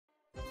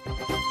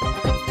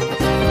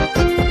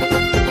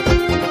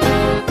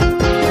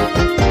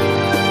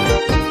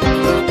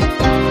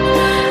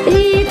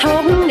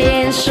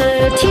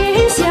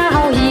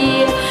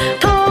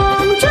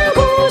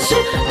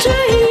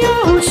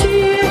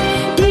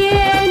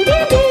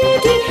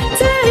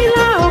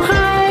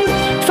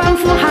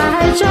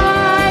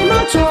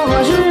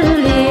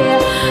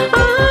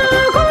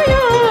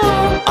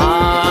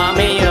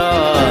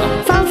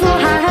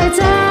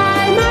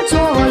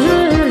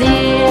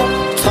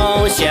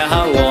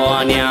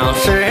我俩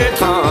是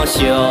同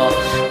学，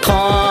同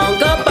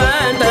个班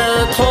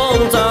的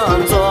同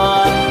长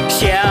桌，校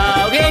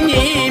园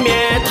里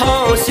面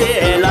同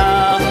写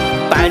了，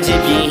班级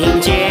并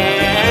肩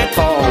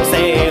同生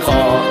活。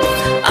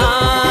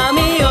阿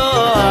妹哟，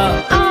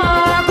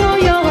阿哥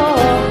哟，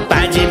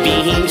班级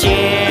并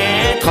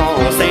肩同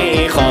生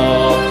活。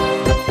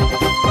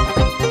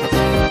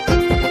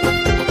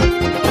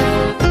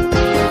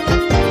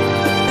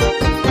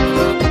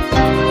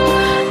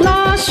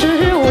那时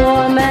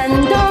我们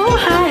都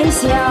还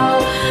小，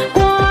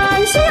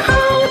关系好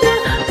的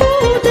不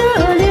得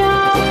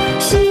了，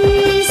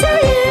喜笑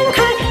颜开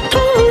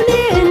童年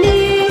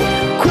里，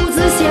裤子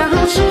像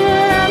是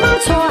马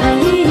穿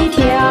一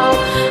条。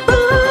阿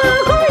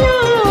哥哟，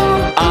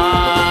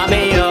阿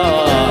妹哟，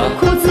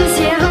裤子像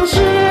是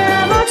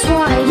马穿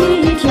一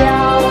条。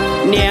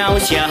两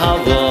小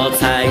无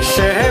猜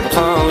是朋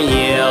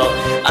友，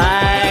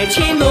爱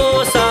情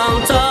路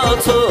上找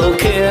出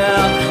口，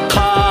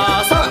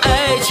踏上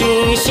爱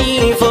情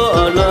幸福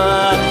路，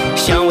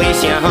相偎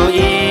相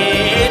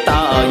依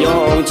到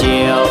永久。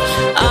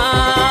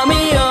阿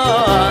妹哟，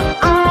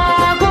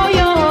阿哥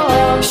哟，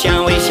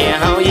相偎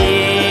相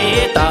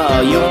依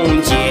到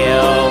永久。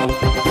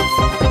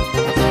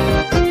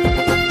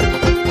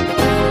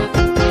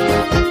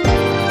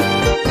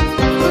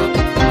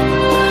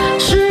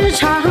时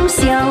常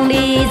想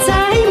你在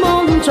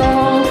梦中，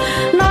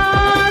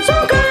那种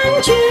感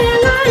觉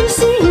难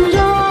形容。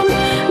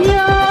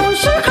有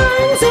时看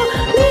着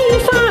你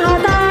发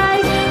呆，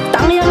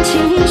荡漾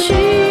情绪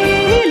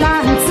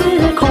难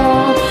自控。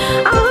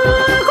阿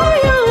哥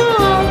哟，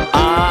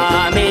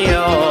阿妹哟，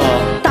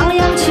荡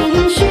漾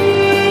情绪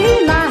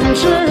难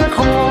自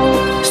控。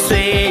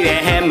岁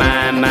月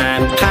慢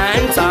慢盼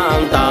长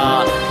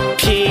大，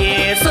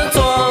皮是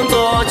装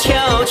着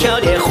悄悄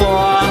的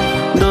花，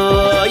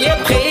落叶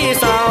配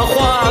上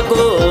花骨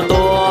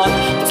朵，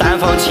绽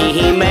放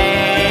青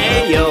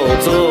梅有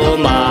竹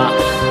马。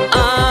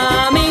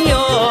阿妹哟，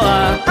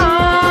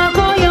阿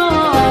哥哟，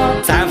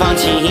绽放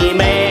青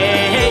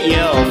梅有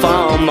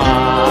芳马。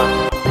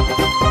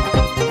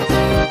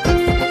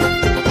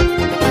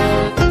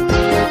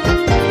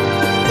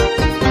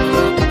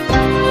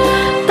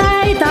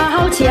待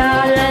到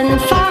家人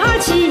发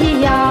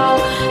起摇，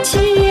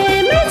青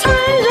梅缠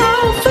绕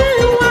分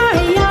外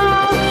摇，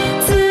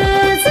字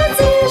字锦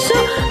绣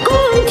共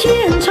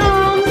天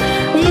长，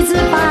一字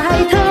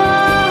白头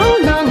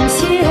能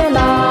偕老。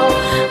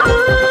阿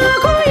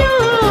哥哟，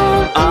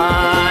阿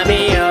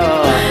妹哟，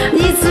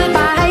一字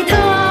白头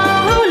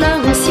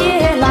能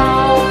偕老。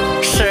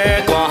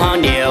时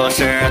光流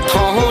逝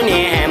童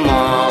年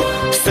梦，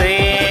岁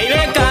月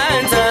赶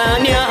着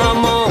了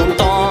懵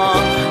懂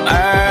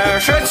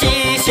，20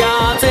记下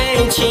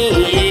真情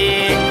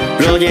意，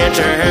如今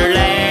只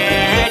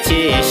泪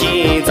记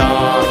心中。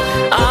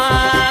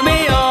阿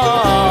妹哟，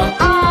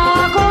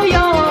阿哥哟，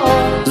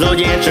如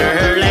今只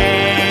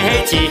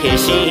泪记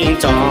心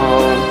中。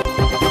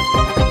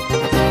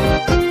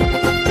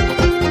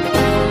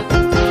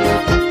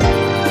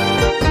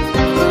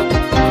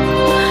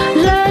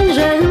人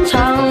人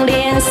长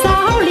恋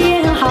少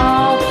年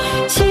好，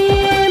青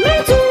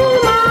梅竹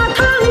马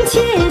堂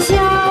前笑，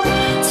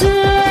只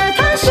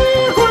叹时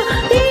光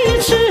一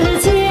尺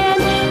间，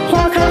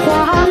花开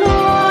花落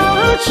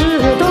知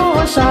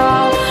多少。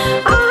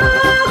阿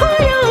哥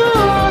哟，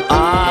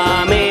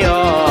阿妹哟，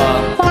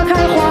花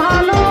开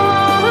花落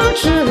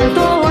知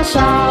多少。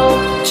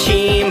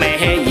青梅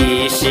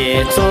一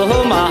袭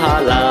竹马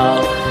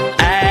老，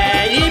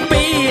爱与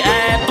被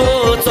爱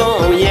不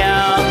重要，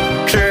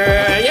只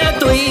要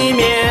对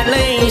面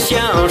能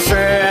相识，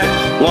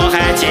我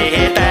还记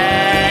得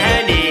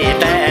你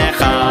的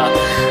好。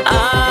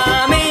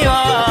阿妹哟，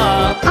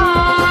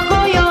阿哥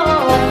哟，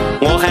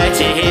我还记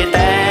得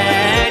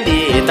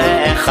你的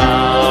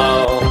好。